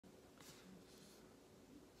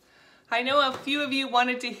I know a few of you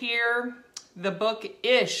wanted to hear the book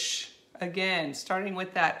Ish again, starting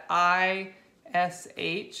with that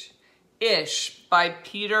I-S-H. Ish by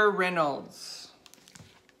Peter Reynolds.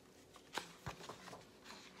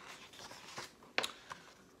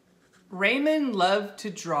 Raymond loved to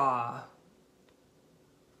draw.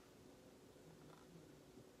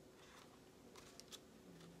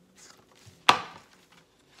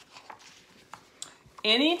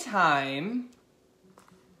 Anytime,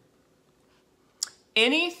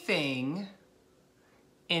 anything,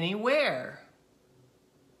 anywhere.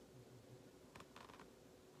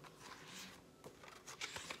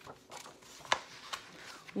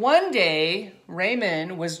 One day,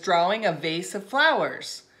 Raymond was drawing a vase of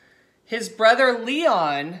flowers. His brother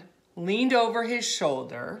Leon leaned over his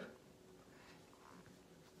shoulder.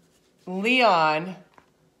 Leon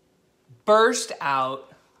burst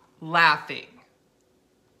out laughing.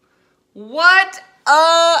 What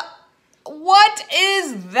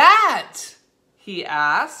is that? He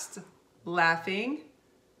asked, laughing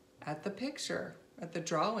at the picture, at the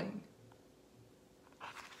drawing.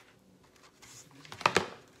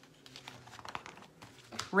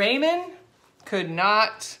 Raymond could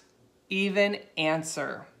not even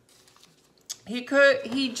answer.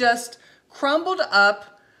 He just crumbled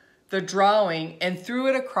up the drawing and threw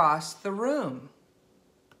it across the room.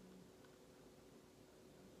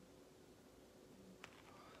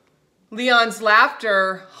 Leon's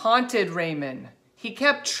laughter haunted Raymond. He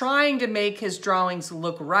kept trying to make his drawings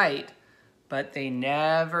look right, but they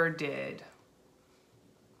never did.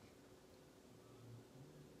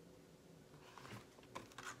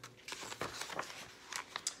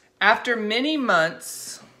 After many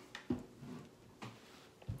months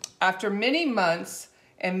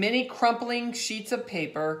and many crumpling sheets of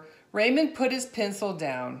paper, Raymond put his pencil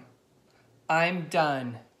down. "I'm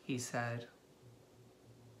done," he said.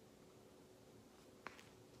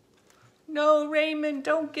 "No, Raymond,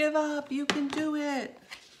 don't give up. You can do it."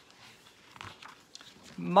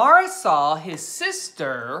 Marisol, his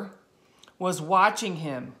sister, was watching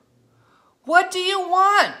him. "What do you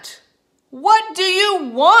want? What do you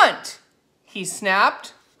want?" he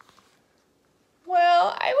snapped.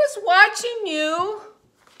 "Well, I was watching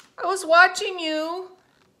you.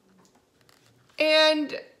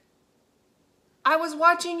 And I was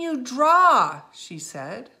watching you draw," she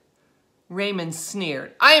said. Raymond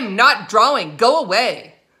sneered. "I am not drawing. Go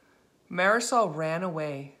away." Marisol ran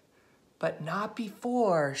away, but not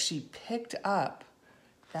before she picked up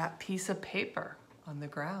that piece of paper on the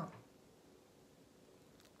ground.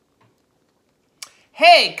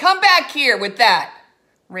 "Hey, come back here with that."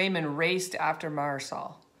 Raymond raced after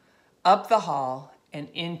Marisol, up the hall and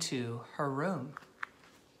into her room.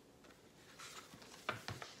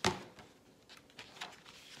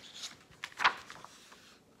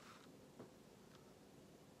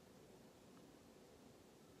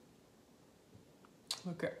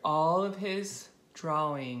 Look at all of his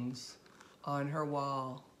drawings on her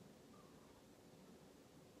wall.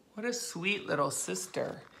 What a sweet little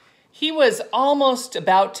sister. He was almost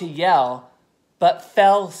about to yell, but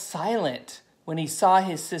fell silent when he saw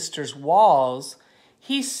his sister's walls.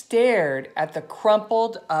 He stared at the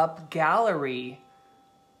crumpled up gallery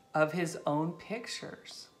of his own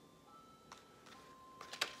pictures.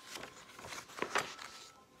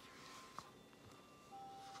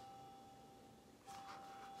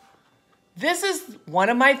 "This is one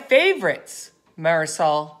of my favorites,"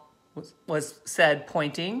 Marisol said,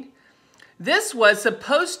 pointing. "This was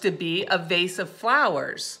supposed to be a vase of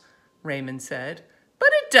flowers," Raymond said, "but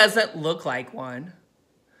it doesn't look like one."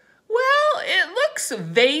 "Well, it looks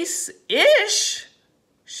vase-ish,"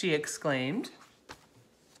 she exclaimed.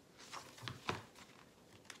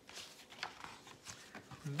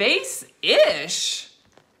 Vase-ish?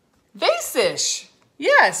 Vase-ish.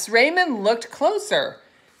 Yes, Raymond looked closer.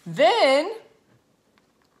 Then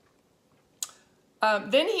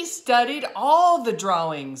he studied all the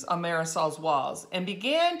drawings on Marisol's walls and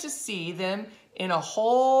began to see them in a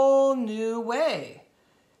whole new way.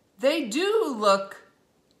 "They do look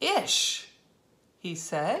ish," he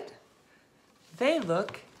said. "They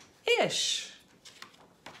look ish."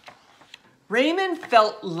 Raymond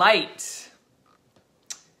felt light.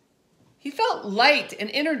 He felt light and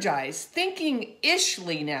energized. Thinking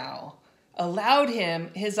ishly now allowed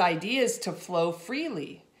him his ideas to flow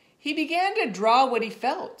freely. He began to draw what he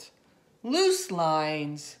felt. Loose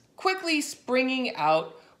lines, quickly springing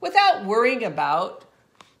out without worrying about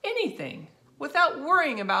anything, without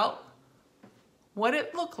worrying about what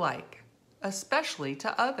it looked like, especially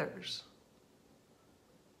to others.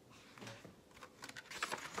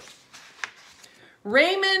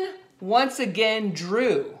 Raymond once again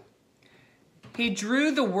drew. He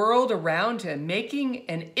drew the world around him, making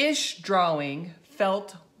an ish drawing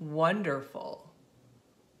felt wonderful.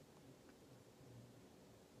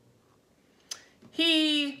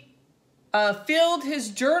 He filled his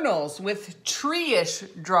journals with tree-ish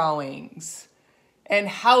drawings and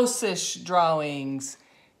house-ish drawings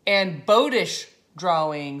and boat-ish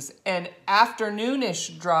drawings and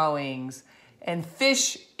afternoonish drawings and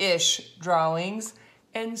fish-ish drawings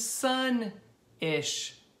and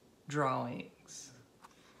sun-ish drawings.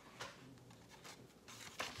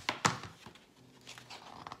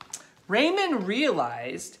 Raymond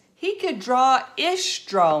realized he could draw ish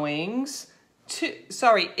drawings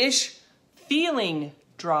ish feeling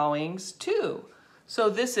drawings too. So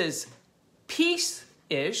this is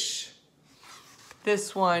peace-ish.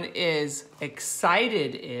 This one is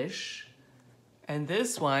excited-ish. And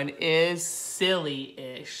this one is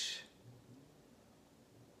silly-ish.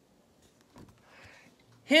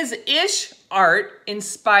 His ish art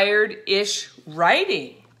inspired ish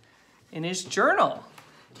writing in his journal.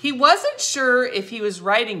 He wasn't sure if he was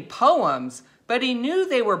writing poems, but he knew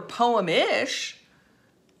they were poem-ish.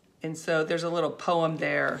 And so there's a little poem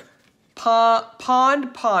there.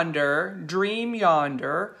 Pond, ponder, dream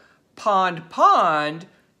yonder. Pond, pond,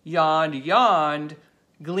 yond, yond,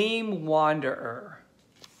 gleam wanderer.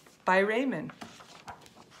 By Raymond.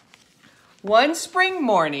 One spring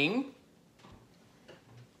morning,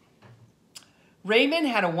 Raymond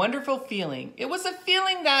had a wonderful feeling. It was a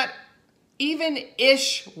feeling that even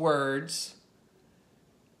ish words,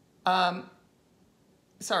 that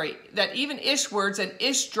even ish words and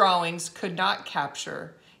ish drawings could not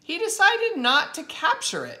capture. He decided not to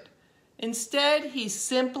capture it. Instead, he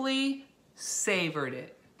simply savored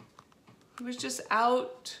it. He was just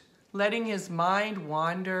out, letting his mind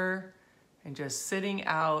wander and just sitting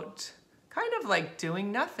out, kind of like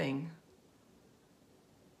doing nothing.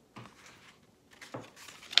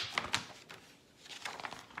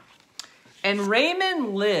 And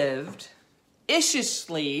Raymond lived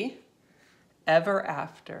ishishly ever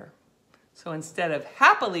after. So instead of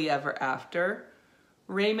happily ever after,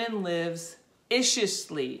 Raymond lives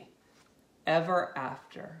ishishly ever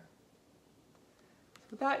after.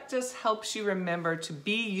 So that just helps you remember to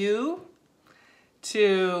be you,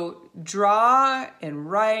 to draw and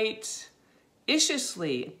write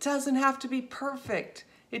ishishly. It doesn't have to be perfect.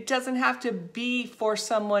 It doesn't have to be for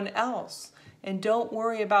someone else. And don't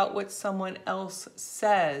worry about what someone else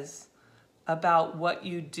says about what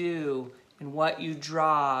you do and what you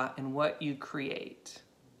draw and what you create.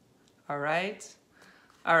 All right?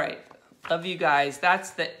 All right. Love you guys.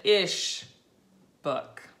 That's the Ish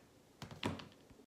book.